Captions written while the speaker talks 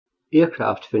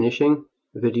Aircraft Finishing,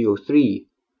 Video 3,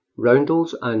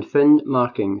 Roundels and Fin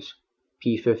Markings,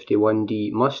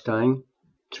 P-51D Mustang,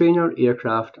 Trainer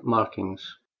Aircraft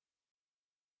Markings.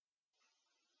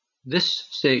 This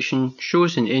section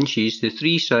shows in inches the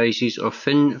three sizes of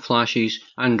fin flashes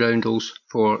and roundels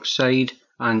for side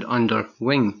and under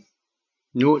wing.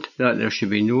 Note that there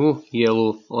should be no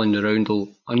yellow on the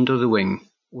roundel under the wing,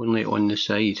 only on the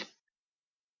side.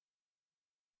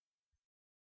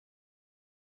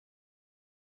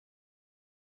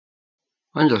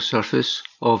 Undersurface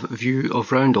of view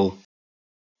of roundel.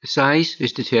 The size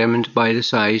is determined by the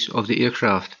size of the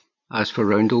aircraft, as for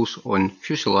roundels on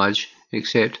fuselage,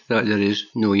 except that there is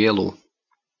no yellow.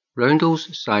 Roundels,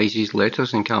 sizes,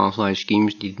 letters and camouflage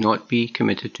schemes need not be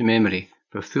committed to memory.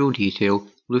 For full detail,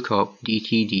 look up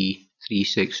DTD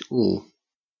 360.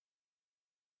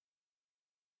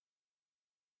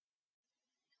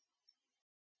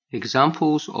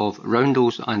 Examples of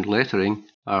roundels and lettering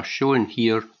are shown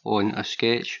here on a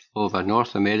sketch of a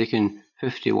North American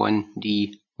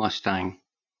 51D Mustang.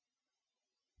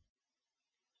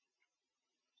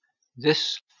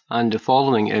 This and the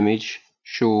following image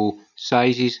show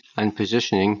sizes and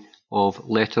positioning of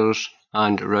letters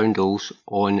and roundels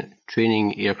on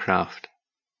training aircraft.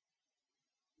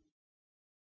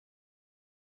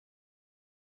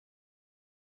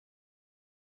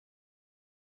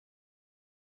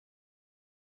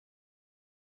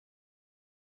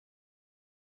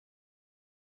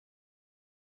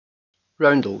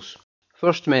 Roundels.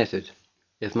 First method.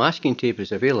 If masking tape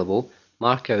is available,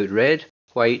 mark out red,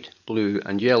 white, blue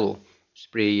and yellow.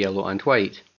 Spray yellow and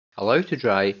white. Allow to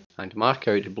dry and mark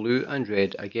out blue and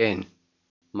red again.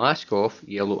 Mask off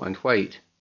yellow and white.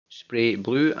 Spray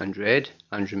blue and red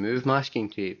and remove masking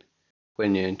tape.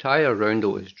 When the entire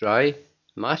roundel is dry,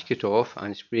 mask it off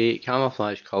and spray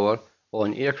camouflage colour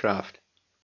on aircraft.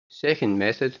 Second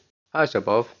method, as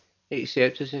above,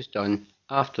 except it is done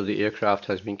after the aircraft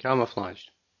has been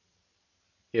camouflaged.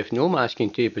 If no masking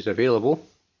tape is available,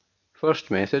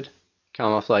 first method,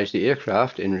 camouflage the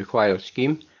aircraft in required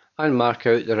scheme and mark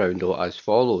out the roundel as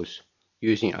follows,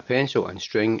 using a pencil and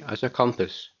string as a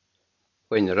compass.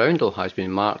 When the roundel has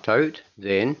been marked out,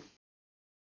 then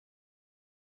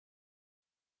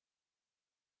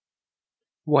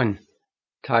 1.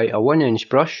 Tie a 1-inch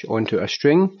brush onto a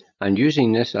string and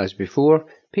using this as before,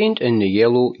 paint in the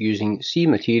yellow using C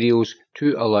materials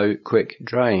to allow quick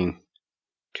drying.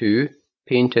 2.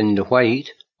 Paint in the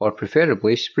white, or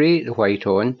preferably spray the white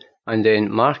on and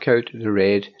then mark out the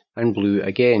red and blue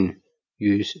again.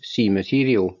 Use C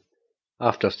material.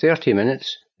 After 30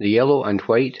 minutes, the yellow and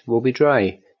white will be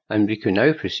dry, and we can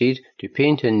now proceed to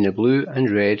paint in the blue and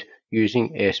red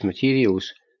using S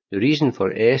materials. The reason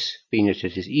for S being that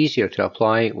it is easier to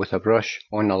apply with a brush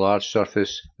on a large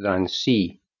surface than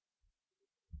C.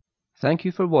 Thank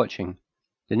you for watching.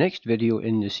 The next video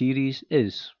in the series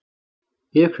is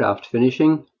Aircraft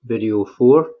Finishing, Video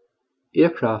 4,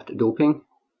 Aircraft Doping,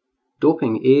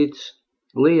 Doping Aids,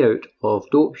 Layout of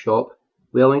Dope Shop,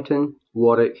 Wellington,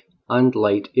 Warwick and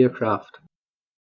Light Aircraft.